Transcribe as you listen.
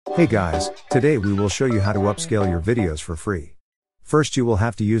Hey guys, today we will show you how to upscale your videos for free. First you will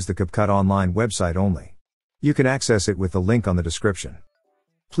have to use the Capcut Online website only. You can access it with the link on the description.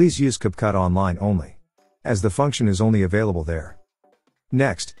 Please use Capcut Online only, as the function is only available there.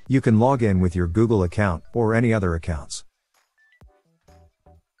 Next, you can log in with your Google account or any other accounts.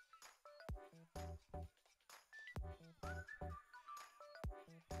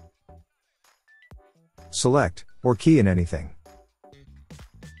 Select, or key in anything.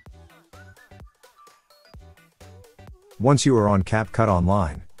 Once you are on Capcut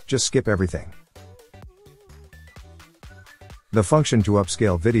Online, just skip everything. The function to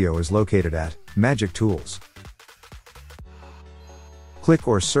upscale video is located at Magic Tools. Click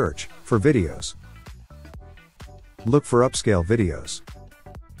or search for videos. Look for upscale videos.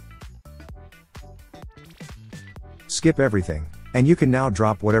 Skip everything, and you can now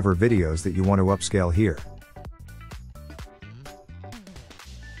drop whatever videos that you want to upscale here.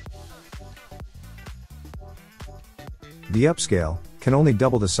 The upscale can only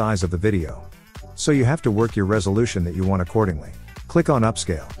double the size of the video, so you have to work your resolution that you want accordingly. Click on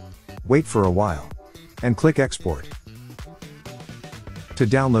Upscale. Wait for a while. And click Export. To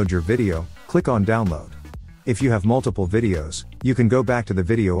download your video, click on Download. If you have multiple videos, you can go back to the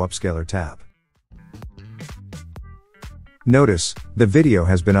Video Upscaler tab. Notice, the video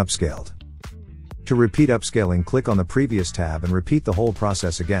has been upscaled. To repeat upscaling, click on the previous tab and repeat the whole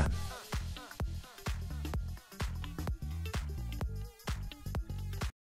process again.